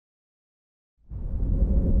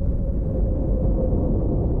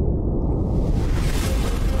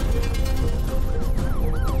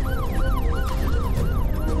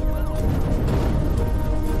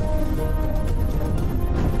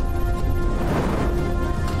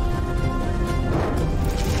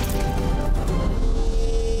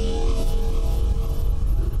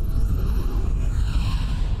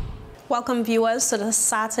Welcome viewers to the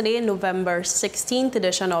Saturday, November 16th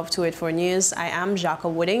edition of 284 News. I am Jacques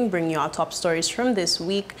Wooding, bringing you our top stories from this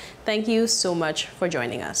week. Thank you so much for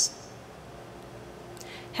joining us.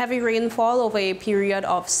 Heavy rainfall over a period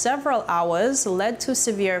of several hours led to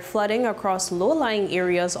severe flooding across low-lying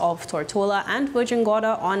areas of Tortola and Virgin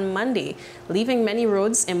Gorda on Monday, leaving many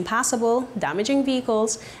roads impassable, damaging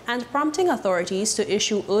vehicles, and prompting authorities to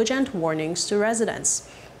issue urgent warnings to residents.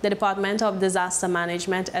 The Department of Disaster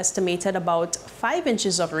Management estimated about 5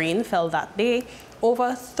 inches of rain fell that day,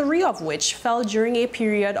 over 3 of which fell during a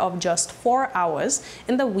period of just 4 hours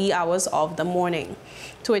in the wee hours of the morning.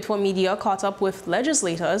 284 Media caught up with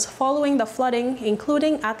legislators following the flooding,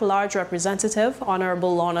 including at-large Representative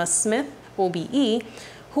Honorable Lorna Smith, OBE,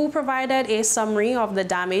 who provided a summary of the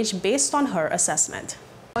damage based on her assessment.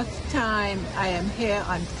 First time I am here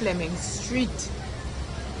on Fleming Street,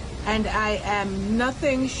 and I am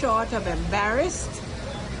nothing short of embarrassed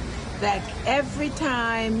that every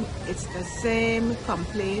time it's the same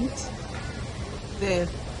complaint. The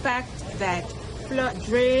fact that flood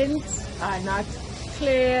drains are not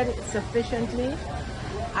cleared sufficiently.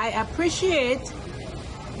 I appreciate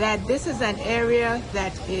that this is an area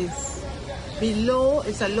that is below,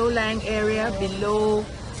 it's a low-lying area below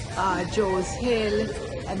Joe's Hill,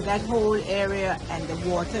 and that whole area, and the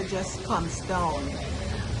water just comes down.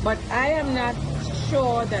 But I am not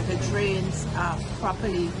sure that the drains are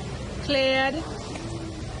properly cleared.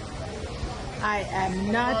 I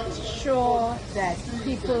am not sure that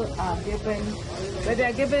people are given, but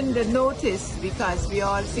they're given the notice, because we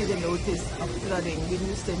all see the notice of flooding. We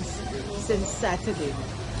knew since Saturday.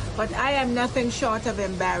 But I am nothing short of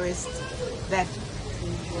embarrassed that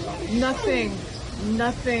nothing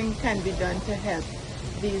can be done to help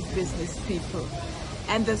these business people.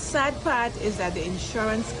 And the sad part is that the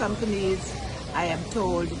insurance companies, I am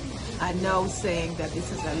told, are now saying that this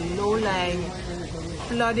is a low-lying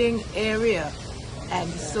flooding area, and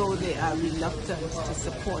so they are reluctant to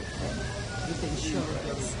support them with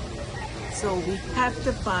insurance. So we have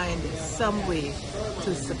to find some way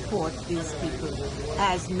to support these people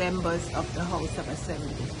as members of the House of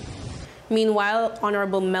Assembly. Meanwhile,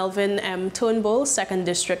 Honorable Melvin M. Turnbull, 2nd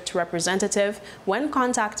District Representative, when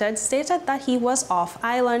contacted, stated that he was off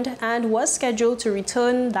island and was scheduled to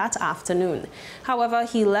return that afternoon. However,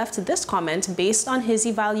 he left this comment based on his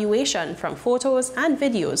evaluation from photos and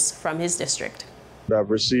videos from his district. I've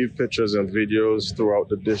received pictures and videos throughout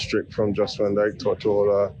the district from Just Van Dyke,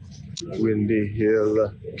 Tortola, Windy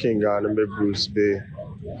Hill, Kinganembe, Bruce Bay,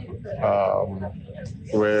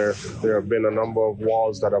 where there have been a number of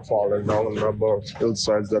walls that have fallen down, a number of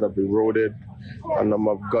hillsides that have eroded, a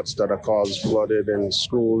number of guts that are caused flooded in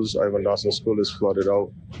schools. Ivan Dawson School is flooded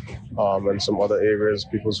out, and some other areas,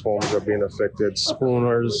 people's homes are being affected.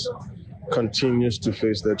 Schooners continues to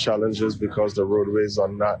face their challenges because the roadways are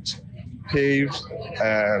not paved,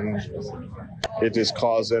 and it is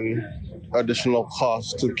causing additional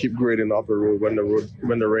costs to keep grading up a road when the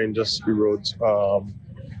rain just erodes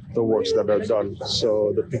the works that are done.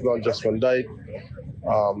 So the people on Just Van Dyke,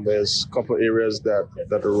 there's a couple areas that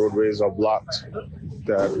the roadways are blocked,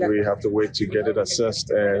 that we have to wait to get it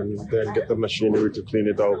assessed and then get the machinery to clean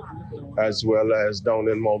it out, as well as down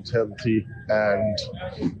in Mount Healthy and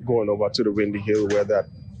going over to the Windy Hill where that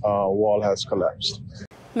wall has collapsed.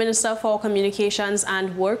 Minister for Communications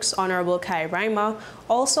and Works, Honorable Kai Reimer,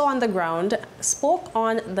 also on the ground, spoke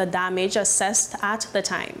on the damage assessed at the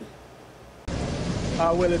time.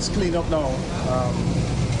 Well, it's cleaned up now.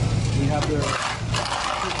 We have the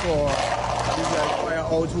people fire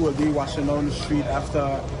out who will be washing down the street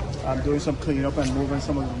after doing some cleanup and moving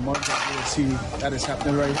some of the mud that you will see that is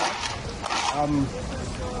happening right now.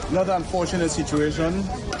 Another unfortunate situation,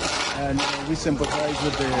 and we sympathize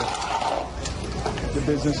with the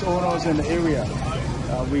business owners in the area.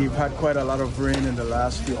 We've had quite a lot of rain in the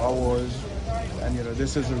last few hours, and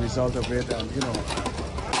this is a result of it. And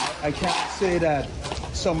I can't say that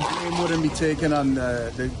some blame wouldn't be taken on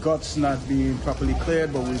the guts not being properly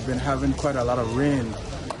cleared, but we've been having quite a lot of rain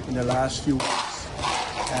in the last few weeks,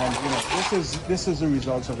 and this is the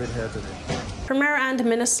result of it here today. Premier and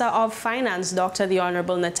Minister of Finance, Dr. the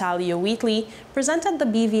Honorable Natalia Wheatley, presented the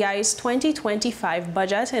BVI's 2025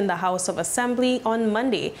 budget in the House of Assembly on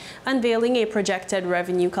Monday, unveiling a projected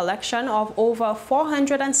revenue collection of over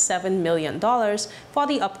 $407 million for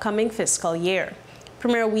the upcoming fiscal year.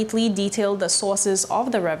 Premier Wheatley detailed the sources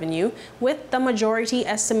of the revenue, with the majority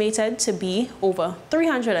estimated to be over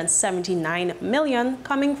 $379 million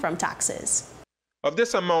coming from taxes. Of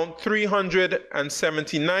this amount,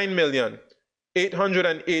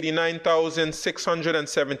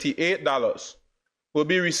 $379,889,678 will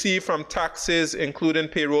be received from taxes, including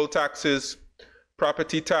payroll taxes,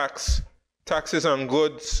 property tax, taxes on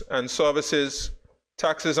goods and services,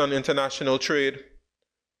 taxes on international trade.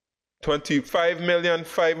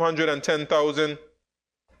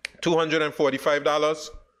 $25,510,245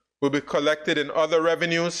 will be collected in other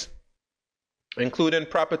revenues, including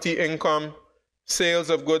property income, sales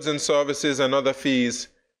of goods and services and other fees,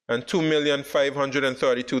 and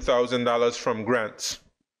 $2,532,000 from grants.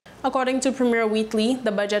 According to Premier Wheatley,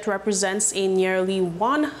 the budget represents a nearly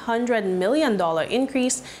 $100 million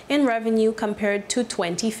increase in revenue compared to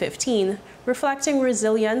 2015, reflecting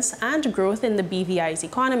resilience and growth in the BVI's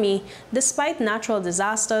economy despite natural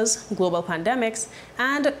disasters, global pandemics,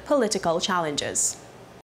 and political challenges.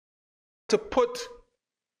 To put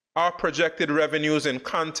our projected revenues in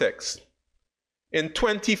context, in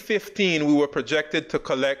 2015, we were projected to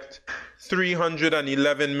collect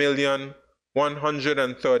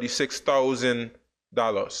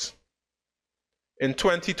 $311,136,000. In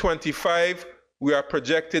 2025, we are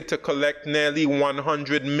projected to collect nearly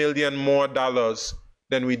 $100 million more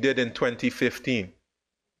than we did in 2015.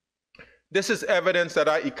 This is evidence that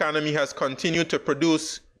our economy has continued to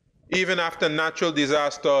produce even after natural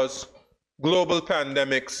disasters, global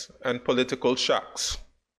pandemics, and political shocks.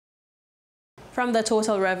 From the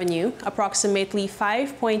total revenue, approximately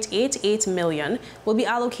 $5.88 million will be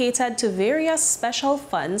allocated to various special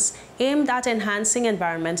funds aimed at enhancing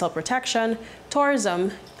environmental protection,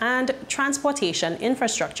 tourism, and transportation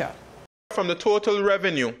infrastructure. From the total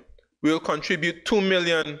revenue, we will contribute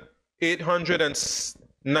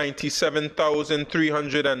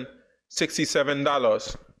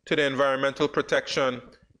 $2,897,367 to the Environmental Protection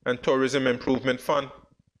and Tourism Improvement Fund,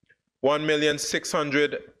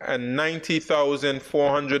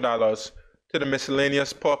 $1,690,400 to the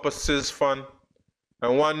Miscellaneous Purposes Fund,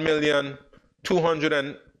 and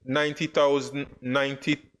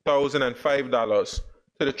 $1,290,005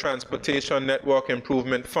 to the Transportation Network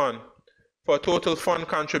Improvement Fund, for a total fund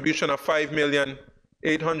contribution of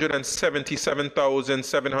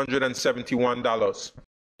 $5,877,771.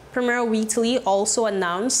 Premier Wheatley also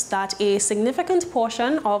announced that a significant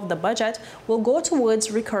portion of the budget will go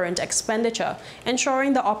towards recurrent expenditure,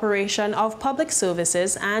 ensuring the operation of public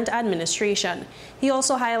services and administration. He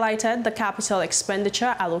also highlighted the capital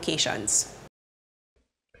expenditure allocations.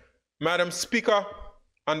 Madam Speaker,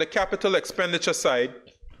 on the capital expenditure side,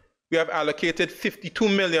 we have allocated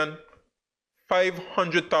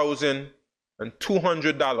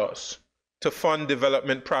 $52,500,200 to fund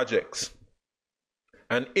development projects,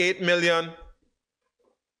 and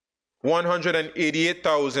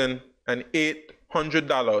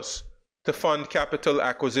 $8,188,800 to fund capital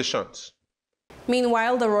acquisitions.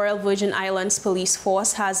 Meanwhile, the Royal Virgin Islands Police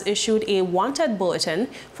Force has issued a wanted bulletin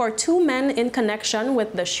for 2 men in connection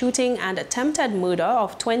with the shooting and attempted murder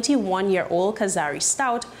of 21-year-old Kazari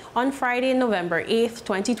Stout on Friday, November 8,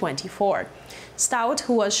 2024. Stout,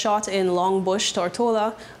 who was shot in Longbush,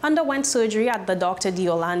 Tortola, underwent surgery at the Dr. D.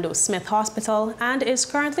 Orlando Smith Hospital and is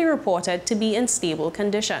currently reported to be in stable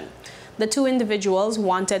condition. The 2 individuals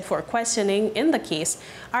wanted for questioning in the case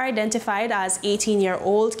are identified as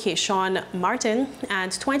 18-year-old Keyshawn Martin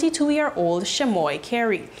and 22-year-old Shamoy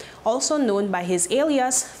Carey, also known by his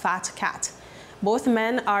alias Fat Cat. Both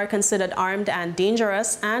men are considered armed and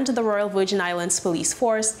dangerous, and the Royal Virgin Islands Police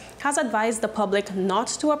Force has advised the public not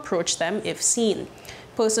to approach them if seen.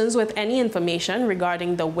 Persons with any information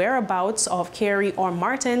regarding the whereabouts of Carey or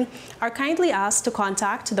Martin are kindly asked to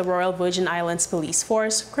contact the Royal Virgin Islands Police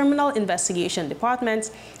Force Criminal Investigation Department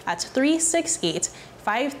at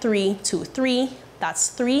 368-5323. That's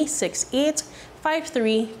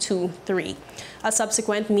 368-5323. A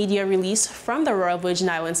subsequent media release from the Royal Virgin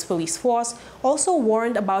Islands Police Force also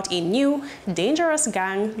warned about a new, dangerous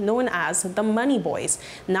gang known as the Money Boys,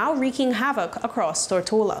 now wreaking havoc across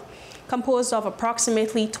Tortola, composed of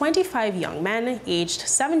approximately 25 young men aged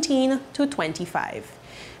 17 to 25.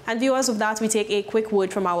 And viewers, of that, we take a quick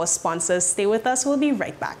word from our sponsors. Stay with us, we'll be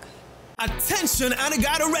right back. Attention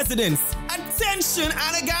Anegada residents! Attention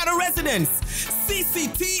Anegada residents!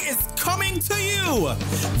 CCT is coming to you!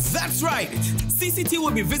 That's right! CCT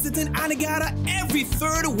will be visiting Anegada every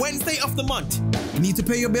 3rd Wednesday of the month. Need to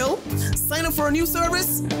pay your bill? Sign up for a new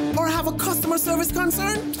service? Or have a customer service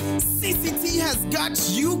concern? CCT has got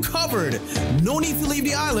you covered! No need to leave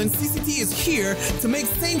the island. CCT is here to make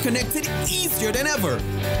staying connected easier than ever.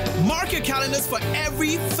 Mark your calendars for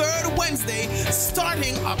every 3rd Wednesday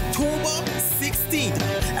starting October 16th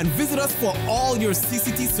and visit us for all your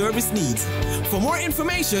CCT service needs. For more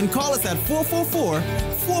information, call us at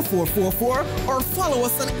 444-4444 or follow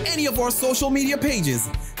us on any of our social media pages.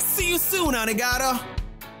 See you soon, Anegada!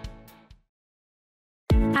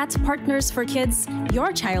 At Partners for Kids,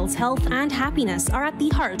 your child's health and happiness are at the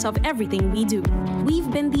heart of everything we do. We've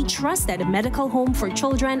been the trusted medical home for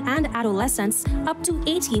children and adolescents up to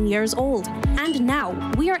 18 years old. And now,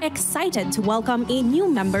 we are excited to welcome a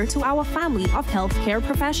new member to our family of healthcare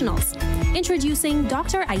professionals. Introducing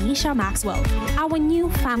Dr. Aisha Maxwell, our new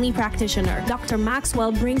family practitioner. Dr.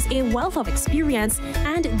 Maxwell brings a wealth of experience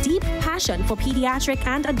and deep passion for pediatric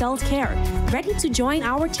and adult care, ready to join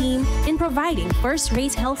our team in providing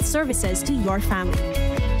first-rate health services to your family.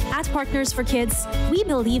 At Partners for Kids, we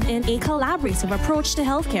believe in a collaborative approach to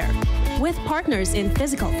healthcare, with partners in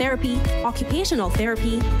physical therapy, occupational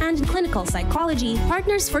therapy, and clinical psychology.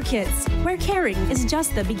 Partners for Kids, where caring is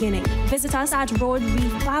just the beginning. Visit us at Road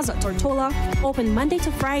Reef Plaza, Tortola, open Monday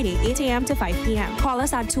to Friday, 8 a.m. to 5 p.m. Call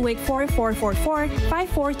us at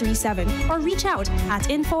 284-444-5437 or reach out at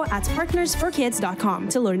info@partnersforkids.com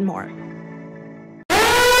to learn more.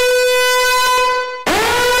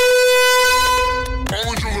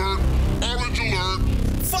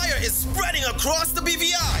 Fire is spreading across the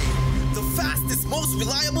BVI. The fastest, most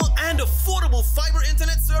reliable, and affordable fiber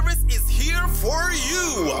internet service is here for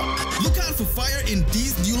you. Look out for Fire in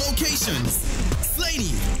these new locations: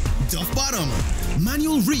 Slaney, Duff Bottom,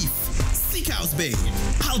 Manual Reef, Seacoast Bay,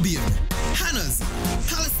 Albion, Hannah's,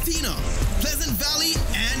 Palestina, Pleasant Valley,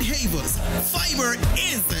 and Havers. Fiber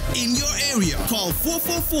is in your area. Call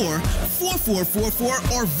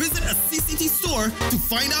 444-4444 or visit a CCT store to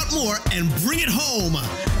find out more and bring it home.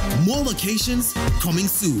 More locations coming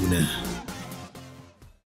soon.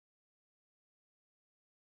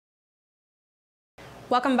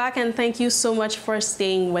 Welcome back, and thank you so much for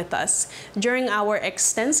staying with us. During our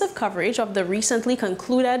extensive coverage of the recently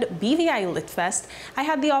concluded BVI LitFest, I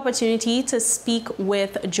had the opportunity to speak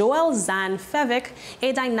with Joel Zan Fevic,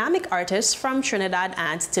 a dynamic artist from Trinidad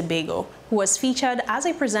and Tobago, who was featured as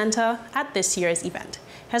a presenter at this year's event.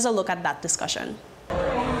 Here's a look at that discussion.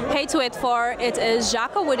 Hey to it for, it is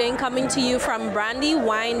Jacka Wooding coming to you from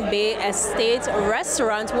Brandywine Bay Estate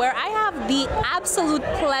Restaurant, where I have the absolute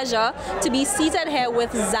pleasure to be seated here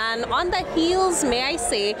with Zan on the heels, may I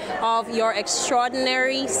say, of your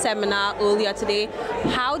extraordinary seminar earlier today.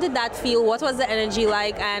 How did that feel? What was the energy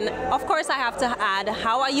like? And of course I have to add,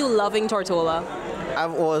 how are you loving Tortola?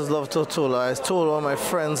 I've always loved Tortola. I told all my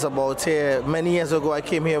friends about here. Many years ago, I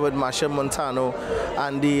came here with Masha Montano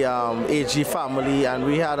and the AG family, and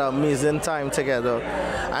we had an amazing time together.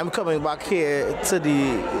 I'm coming back here to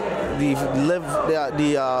the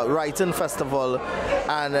writing festival,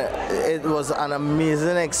 and it was an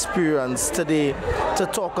amazing experience today to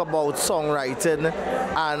talk about songwriting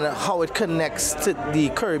and how it connects to the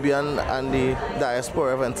Caribbean and the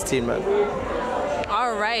diaspora of entertainment.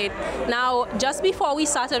 All right. Now, just before we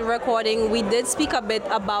started recording, we did speak a bit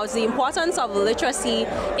about the importance of literacy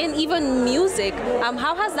in even music.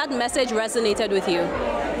 How has that message resonated with you?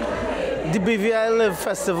 The BVI Live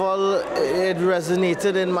Festival, it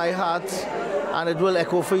resonated in my heart, and it will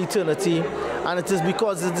echo for eternity. And it is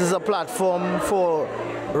because it is a platform for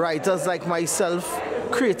writers like myself,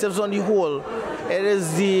 creatives on the whole. It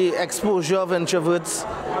is the exposure of introverts.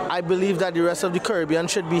 I believe that the rest of the Caribbean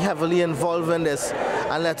should be heavily involved in this,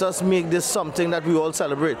 and let us make this something that we all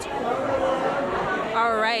celebrate.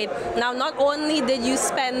 All right. Now, not only did you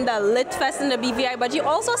spend the LitFest in the BVI, but you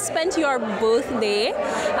also spent your birthday.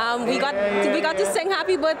 We got to sing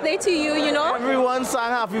happy birthday to you, you know? Everyone sang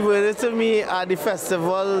happy birthday to me at the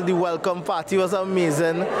festival. The welcome party was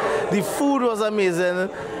amazing. The food was amazing.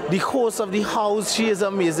 The host of the house, she is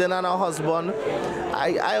amazing, and her husband.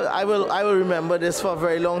 I will remember this for a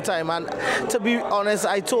very long time. And to be honest,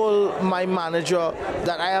 I told my manager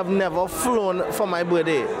that I have never flown for my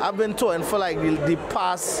birthday. I've been touring for like the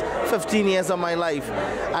past 15 years of my life,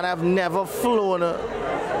 and I've never flown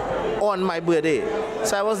on my birthday.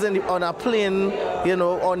 So I was on a plane, you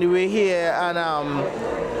know, on the way here, and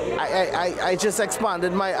I just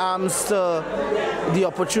expanded my arms to the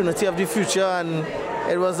opportunity of the future, and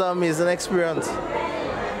it was an amazing experience.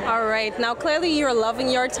 All right. Now, clearly you're loving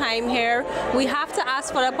your time here. We have to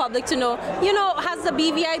ask for the public to know, you know, has the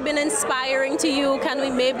BVI been inspiring to you? Can we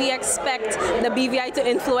maybe expect the BVI to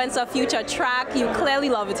influence a future track? You clearly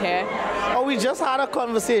love it here. Oh, we just had a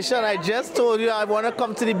conversation. I just told you I want to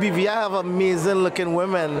come to the BVI. I have amazing looking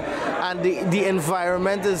women, and the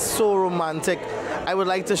environment is so romantic. I would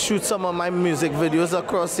like to shoot some of my music videos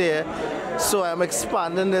across here. So I'm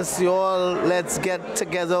expanding this. You all, let's get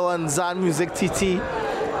together on Zan Music TT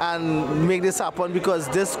and make this happen, because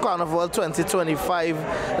this Carnival 2025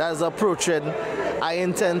 that is approaching, I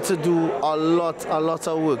intend to do a lot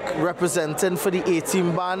of work representing for the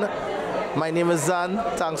A-Team band. My name is Zan.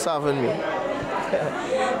 Thanks for having me.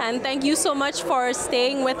 And thank you so much for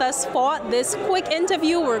staying with us for this quick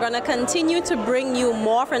interview. We're going to continue to bring you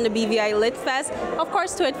more from the BVI Lit Fest. Of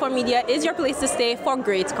course, 284 Media is your place to stay for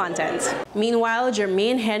great content. Meanwhile,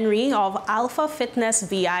 Jermaine Henry of Alpha Fitness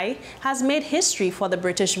VI has made history for the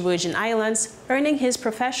British Virgin Islands, earning his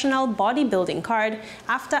professional bodybuilding card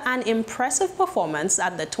after an impressive performance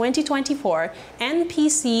at the 2024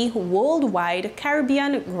 NPC Worldwide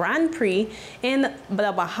Caribbean Grand Prix in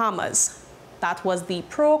the Bahamas. That was the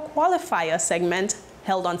pro qualifier segment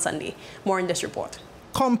held on Sunday. More in this report.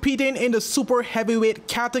 Competing in the super heavyweight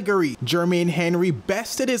category, Jermaine Henry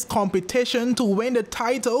bested his competition to win the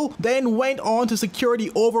title, then went on to secure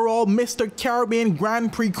the overall Mr. Caribbean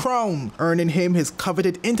Grand Prix crown, earning him his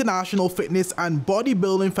coveted International Fitness and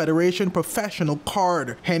Bodybuilding Federation professional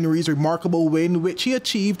card. Henry's remarkable win, which he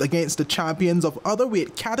achieved against the champions of other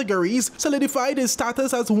weight categories, solidified his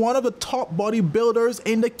status as one of the top bodybuilders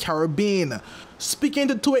in the Caribbean. Speaking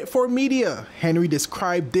to 284 Media, Henry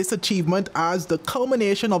described this achievement as the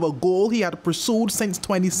culmination of a goal he had pursued since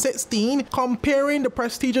 2016, comparing the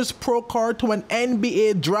prestigious pro card to an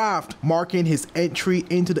NBA draft, marking his entry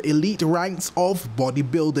into the elite ranks of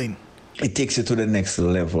bodybuilding. It takes you to the next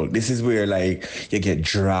level. This is where, like, you get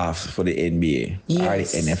drafted for the NBA or the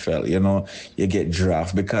NFL, you know, you get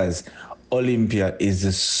drafted because Olympia is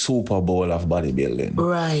the Super Bowl of bodybuilding.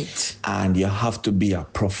 Right. And you have to be a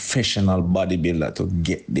professional bodybuilder to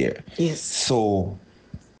get there. Yes. So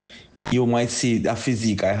you might see that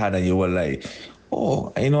physique I had and you were like,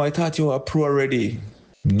 oh, you know, I thought you were a pro already.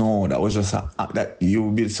 No, that was just that you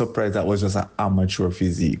will be surprised that was just an amateur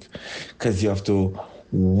physique. Because you have to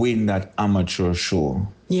win that amateur show.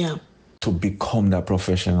 Yeah. To become that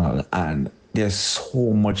professional, and there's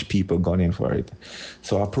so much people gunning for it.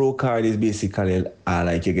 So a pro card is basically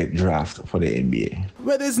like you get drafted for the NBA.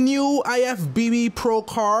 With his new IFBB Pro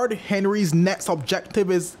card, Henry's next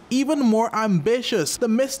objective is even more ambitious: the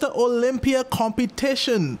Mr. Olympia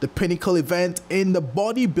competition, the pinnacle event in the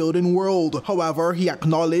bodybuilding world. However, he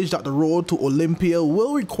acknowledged that the road to Olympia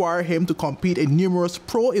will require him to compete in numerous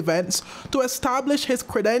pro events to establish his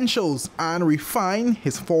credentials and refine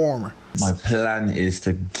his form. My plan is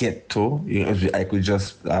to get to, like we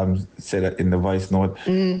just said that in the voice note,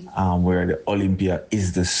 where the Olympia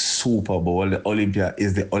is the Super Bowl, the Olympia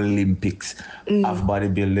is the Olympics of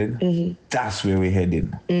bodybuilding. That's where we're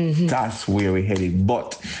heading. That's where we're heading.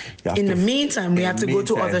 But in the meantime, we have to go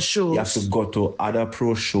to other shows. You have to go to other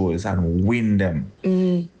pro shows and win them.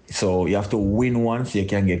 So you have to win one so you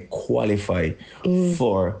can get qualified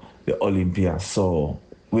for the Olympia. So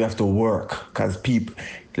we have to work, because people,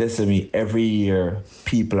 listen to me, every year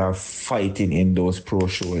people are fighting in those pro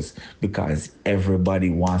shows because everybody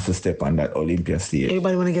wants to step on that Olympia stage.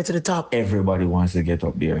 Everybody want to get to the top. Everybody wants to get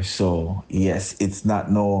up there. So yes, it's not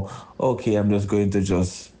okay, I'm just going to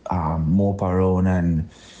just mope around and,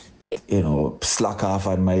 you know, slack off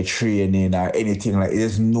on my training or anything like.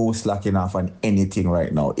 There's no slacking off on anything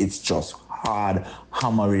right now. It's just hard,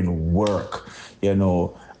 hammering work, you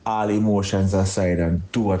know, all emotions aside, and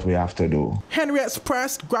do what we have to do. Henry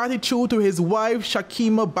expressed gratitude to his wife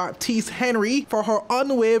Shakima Baptiste Henry for her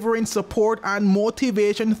unwavering support and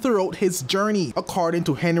motivation throughout his journey. According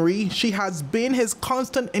to Henry, she has been his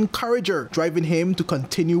constant encourager, driving him to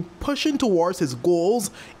continue pushing towards his goals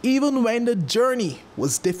even when the journey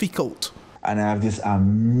was difficult. And I have this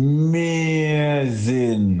amazing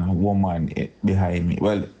woman behind me,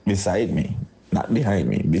 well, beside me. Not behind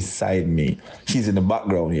me, beside me. She's in the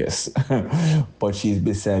background, yes. But she's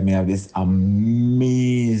beside me. I have this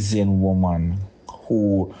amazing woman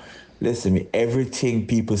who, listen to me, everything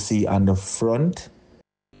people see on the front,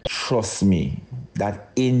 trust me,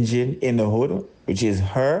 that engine in the hood, which is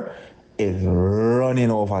her, is running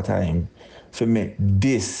over time to make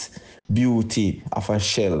this beauty of a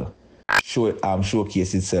shell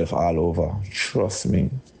showcase itself all over. Trust me,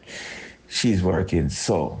 she's working.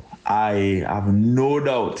 So I have no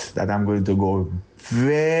doubt that I'm going to go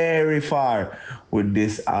very far with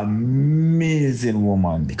this amazing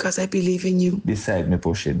woman. Because I believe in you. Beside me,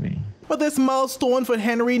 pushing me. But this milestone for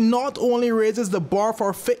Henry not only raises the bar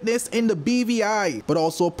for fitness in the BVI, but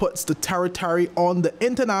also puts the territory on the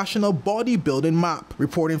international bodybuilding map.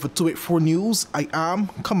 Reporting for 284 News, I am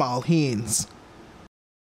Kamal Haynes.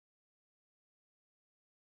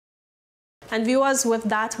 And viewers, with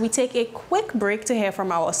that, we take a quick break to hear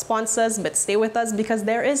from our sponsors, but stay with us because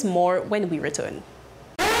there is more when we return.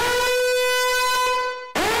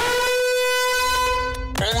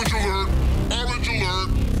 Orange alert! Orange alert!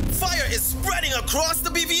 Fire is spreading across the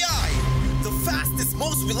BVI. The fastest,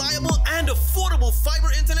 most reliable, and affordable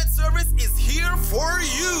fiber internet service is here for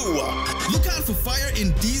you. Look out for Fire in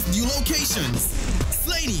these new locations: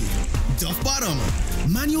 Slaney, Duff Bottom,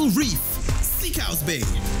 Manual Reef, Seacoast Bay,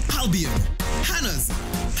 Albion, Hannah's,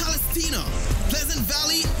 Palestina, Pleasant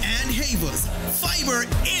Valley, and Havers. Fiber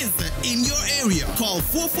is in your area. Call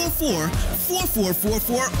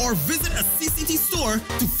 444-4444 or visit a CCT store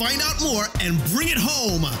to find out more and bring it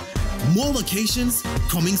home. More locations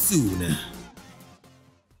coming soon.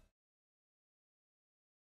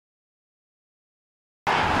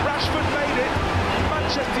 Rashford made it.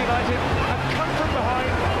 Manchester United have come from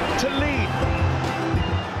behind to lead.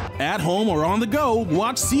 At home or on the go,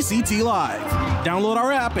 watch CCT Live. Download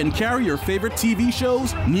our app and carry your favorite TV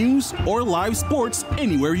shows, news, or live sports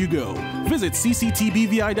anywhere you go. Visit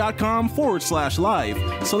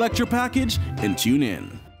cctbvi.com/live, select your package, and tune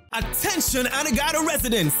in. Attention Anegada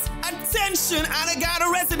residents! Attention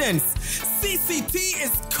Anegada residents! CCT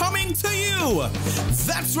is coming to you!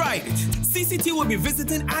 That's right! CCT will be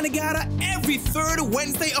visiting Anegada every third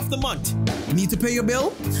Wednesday of the month. Need to pay your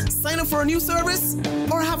bill? Sign up for a new service?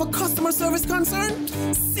 Or have a customer service concern?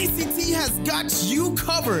 CCT has got you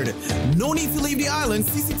covered! No need to leave the island.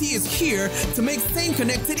 CCT is here to make staying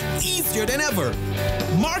connected easier than ever.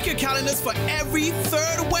 Mark your calendars for every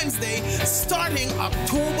third Wednesday starting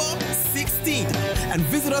October 16th and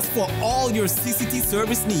visit us for all your CCT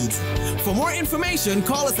service needs. For more information,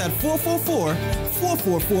 call us at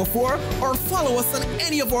 444-4444 or follow us on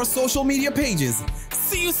any of our social media pages.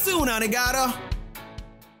 See you soon, Anegada!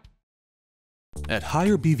 At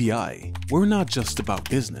Hire BVI, we're not just about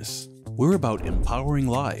business. We're about empowering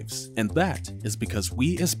lives, and that is because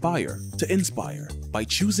we aspire to inspire. By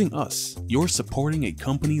choosing us, you're supporting a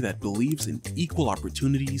company that believes in equal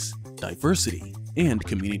opportunities, diversity, and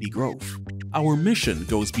community growth. Our mission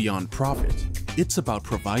goes beyond profit. It's about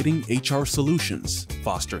providing HR solutions,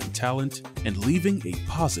 fostering talent, and leaving a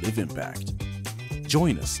positive impact.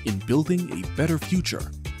 Join us in building a better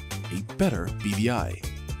future, a better BVI.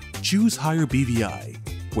 Choose Hire BVI,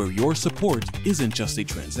 where your support isn't just a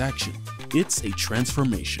transaction, it's a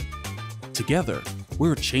transformation. Together,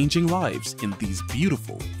 we're changing lives in these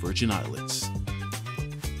beautiful Virgin Islands.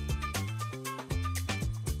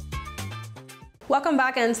 Welcome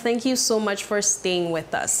back and thank you so much for staying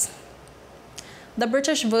with us. The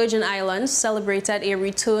British Virgin Islands celebrated a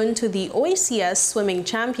return to the OACS Swimming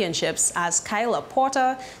Championships as Kyla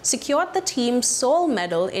Porter secured the team's sole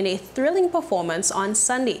medal in a thrilling performance on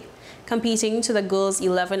Sunday. Competing to the girls'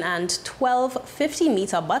 11 and 12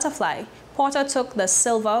 50-meter butterfly, Porter took the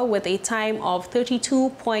silver with a time of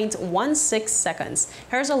 32.16 seconds.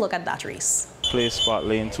 Here's a look at that race. Place spot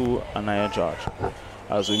lane 2, Anaya George.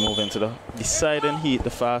 As we move into the deciding heat, the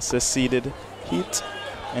fastest seeded heat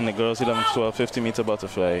in the girls' 11 to 12 50-meter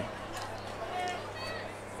butterfly.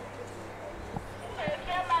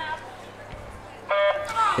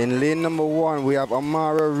 In lane number 1, we have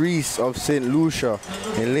Amara Reese of St. Lucia.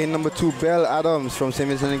 In lane number 2, Belle Adams from St.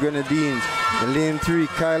 Vincent and Grenadines. In lane 3,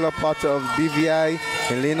 Kyla Potter of BVI.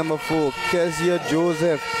 In lane number 4, Kezia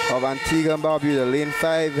Joseph of Antigua and Barbuda. Lane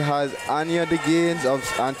 5 has Anya DeGaines of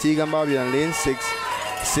Antigua and Barbuda. And lane 6,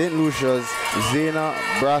 St. Lucia's Zena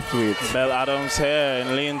Brathwaite. Belle Adams here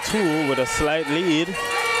in lane 2 with a slight lead.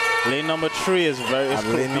 Lane number 3 is very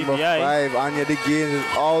close. Lane number 5, Anya DeGaines is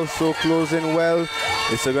also closing well.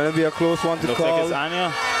 It's going to be a close one to Looks call. like it's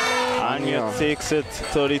Anya. Anya takes it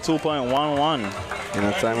 32.11. In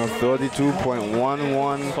a time of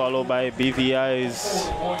 32.11. Followed by BVI's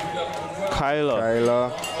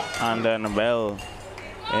Kyla. And then Belle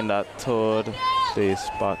in that third place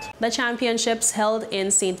spot. The championships held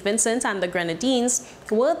in St. Vincent and the Grenadines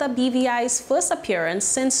were the BVI's first appearance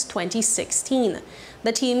since 2016.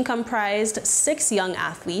 The team comprised 6 young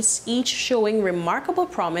athletes, each showing remarkable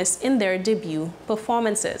promise in their debut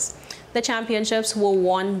performances. The championships were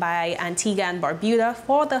won by Antigua and Barbuda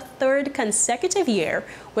for the 3rd consecutive year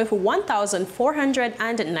with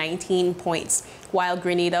 1,419 points, while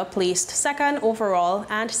Grenada placed 2nd overall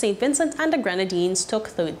and St. Vincent and the Grenadines took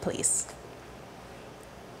 3rd place.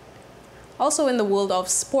 Also in the world of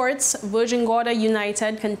sports, Virgin Gorda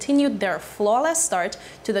United continued their flawless start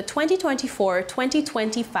to the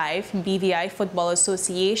 2024-2025 BVI Football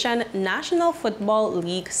Association National Football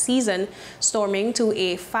League season, storming to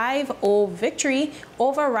a 5-0 victory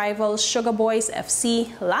over rival Sugar Boys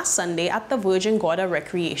FC last Sunday at the Virgin Gorda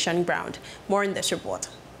Recreation Ground. More in this report.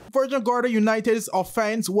 Virgin Gorda United's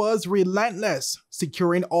offense was relentless,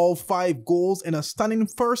 securing all 5 goals in a stunning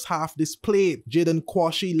first half display. Jaden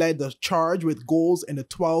Quashie led the charge with goals in the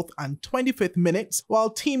 12th and 25th minutes,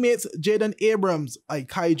 while teammates Jaden Abrams,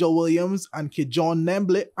 Ikaija Williams, and Kijon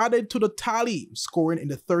Nemble added to the tally, scoring in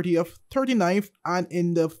the 30th, 39th, and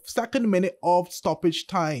in the 2nd minute of stoppage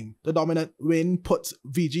time. The dominant win puts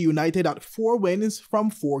VG United at 4 wins from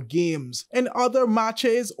 4 games. In other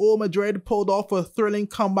matches, Old Madrid pulled off a thrilling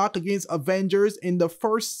comeback against Avengers in the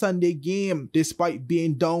first Sunday game. Despite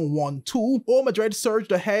being down 1-2, Old Madrid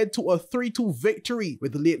surged ahead to a 3-2 victory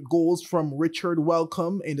with late goals from Richard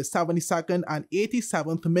Welcome in the 72nd and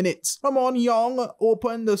 87th minutes. Ramon Young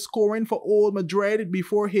opened the scoring for Old Madrid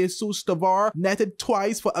before Jesus Tavar netted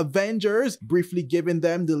twice for Avengers, briefly giving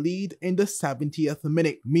them the lead in the 70th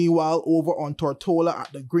minute. Meanwhile, over on Tortola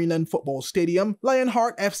at the Greenland Football Stadium,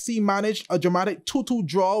 Lionheart FC managed a dramatic 2-2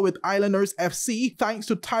 draw with Islanders FC thanks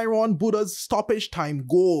to Tyrone Buddha's stoppage time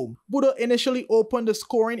goal. Buddha initially opened the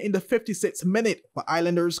scoring in the 56th minute, but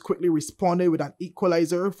Islanders quickly responded with an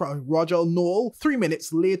equalizer from Roger Knoll 3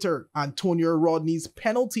 minutes later. Antonio Rodney's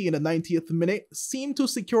penalty in the 90th minute seemed to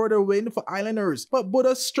secure the win for Islanders, but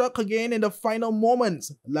Buddha struck again in the final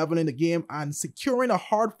moments, leveling the game and securing a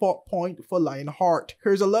hard-fought point for Lionheart.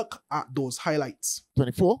 Here's a look at those highlights.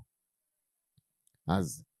 24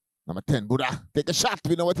 as number 10, Buddha, take a shot.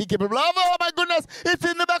 We know what he capable of. Oh my goodness, it's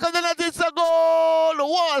in the back of the net. It's a goal. The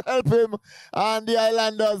wall help him. And the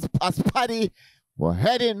Islanders, as Paddy were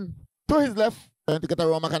heading to his left, trying to get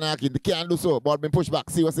around Makanaki. They can't do so. Ball been pushed back.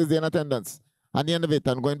 See what is there in attendance. At the end of it,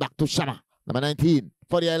 and going back to Shama, number 19,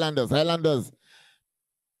 for the Islanders. Islanders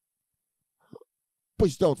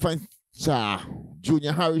pushed out, finds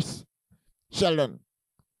Junior Harris. Sheldon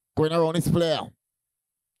going around his player.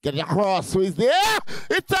 Get it across. Who is there?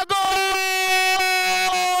 It's a goal!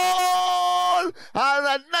 And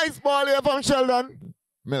a nice ball here from Sheldon.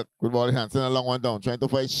 Milk with ball in hand, sending a long one down, trying to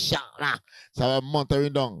find shot. So Monterey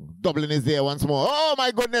down. Dublin is there once more. Oh my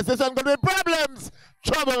goodness, this one going to be problems.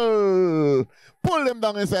 Trouble. Pull him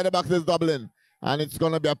down inside the box, this Dublin. And it's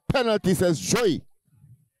going to be a penalty, says Joy.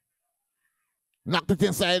 Knocked it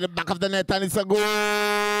inside the back of the net, and it's a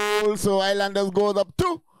goal. So Islanders goes up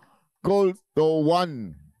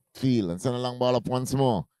 2-1. Field and send a long ball up once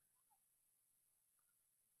more.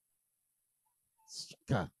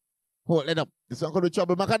 Striker. Hold it up. This one could be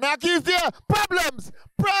trouble. Makanaki is there. Problems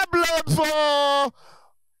for.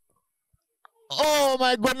 Oh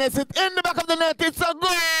my goodness. It's in the back of the net. It's a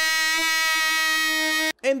goal.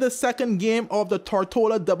 In the second game of the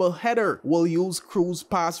Tortola doubleheader, Williams cruised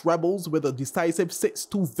past Rebels with a decisive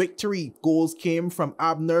 6-2 victory. Goals came from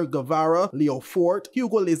Abner Guevara, Leo Fort,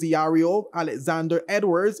 Hugo Liziario, Alexander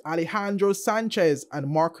Edwards, Alejandro Sanchez, and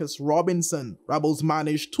Marcus Robinson. Rebels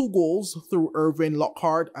managed 2 goals through Irvin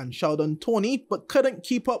Lockhart and Sheldon Tony, but couldn't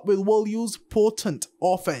keep up with Williams' potent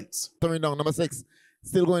offense. Turning down, number 6,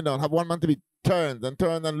 still going down. Have one man to be turned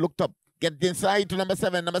and looked up. Get inside to number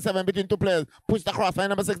 7. Number 7 between 2 players. Push the cross. Find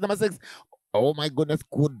number 6. Number 6. Oh my goodness.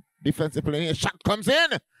 Good defensive play here. Shot comes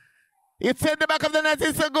in. It's in the back of the net.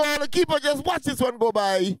 It's a goal. The keeper just watched this one go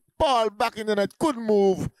by. Ball back in the net. Couldn't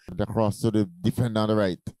move. The cross to the defender on the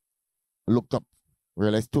right. Looked up.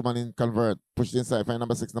 Realized 2 men in convert. Pushed inside. Find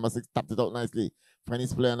number 6. Number 6 tapped it out nicely. Find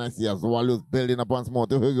his player nicely as Wallows building up once more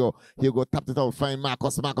to Hugo. Hugo tapped it out. Find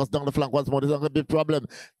Marcus. Marcus down the flank once more. This is a big problem.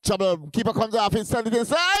 Trouble. Keeper comes off. He sends it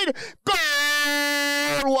inside. Goal!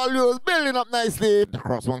 Wallows building up nicely. The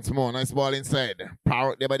cross once more. Nice ball inside.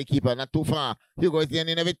 Power out there by the keeper. Not too far. Hugo is the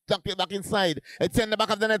end of it. Tucked it back inside. It's in the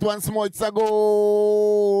back of the net once more. It's a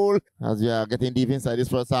goal. As we are getting deep inside this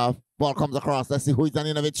first half. Ball comes across. Let's see who is on the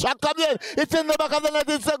end of it. Shot comes in. It's in the back of the net.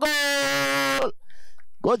 It's a goal.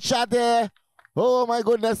 Good shot there. Oh my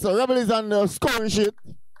goodness, the Rebel is on the scoring sheet.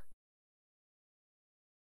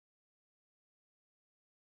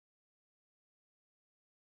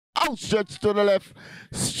 Outstretched to the left,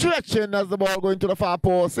 stretching as the ball going to the far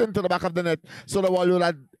post, into the back of the net. So the ball will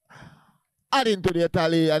add into the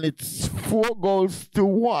tally, and it's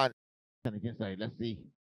 4-1. Inside, let's see.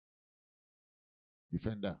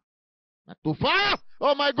 Defender. Not too far.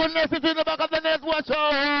 Oh my goodness, it's in the back of the net. Watch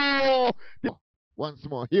out. Once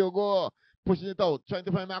more. Here we go. Pushing it out, trying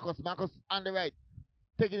to find Marcus. Marcus on the right,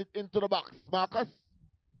 taking it into the box. Marcus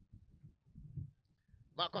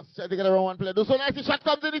trying to get around one player. Do so nice. The shot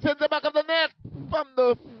comes in. It's in the back of the net from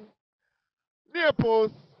the near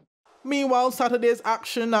post. Meanwhile, Saturday's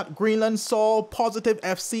action at Greenland saw Positive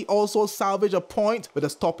FC also salvage a point with a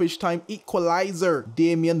stoppage time equalizer.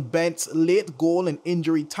 Damien Bent's late goal in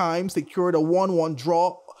injury time secured a 1-1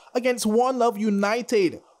 draw against One Love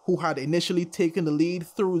United, who had initially taken the lead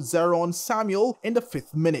through Zeron Samuel in the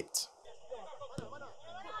 5th minute.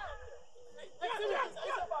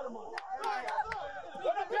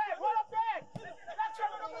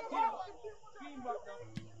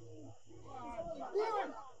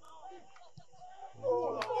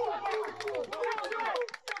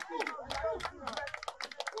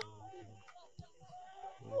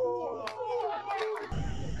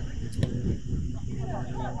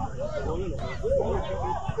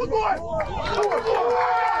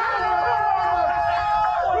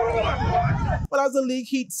 But as the league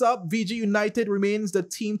heats up, VG United remains the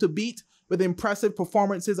team to beat, with impressive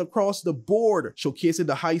performances across the board, showcasing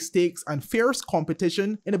the high stakes and fierce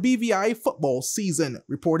competition in the BVI football season.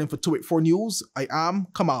 Reporting for 284 News, I am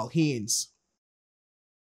Kamal Haynes.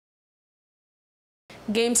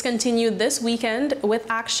 Games continue this weekend with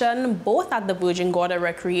action both at the Virgin Gorda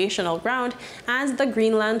Recreational Ground and the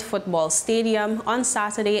Greenland Football Stadium on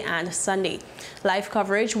Saturday and Sunday. Live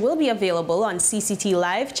coverage will be available on CCT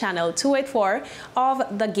Live Channel 284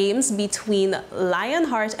 of the games between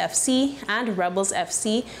Lionheart FC and Rebels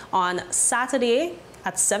FC on Saturday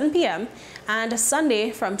at 7 p.m. and Sunday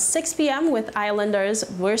from 6 p.m. with Islanders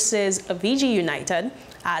versus VG United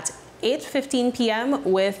at 8:15 p.m.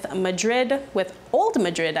 with Old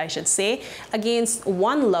Madrid, I should say, against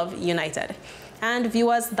One Love United. And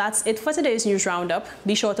viewers, that's it for today's news roundup.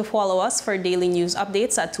 Be sure to follow us for daily news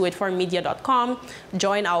updates at 284media.com.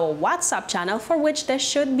 Join our WhatsApp channel, for which there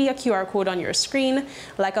should be a QR code on your screen.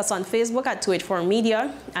 Like us on Facebook at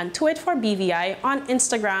 284media and 284BVI on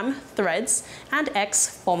Instagram, Threads, and X,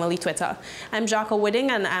 formerly Twitter. I'm Jaka Wooding,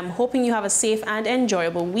 and I'm hoping you have a safe and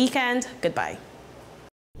enjoyable weekend. Goodbye.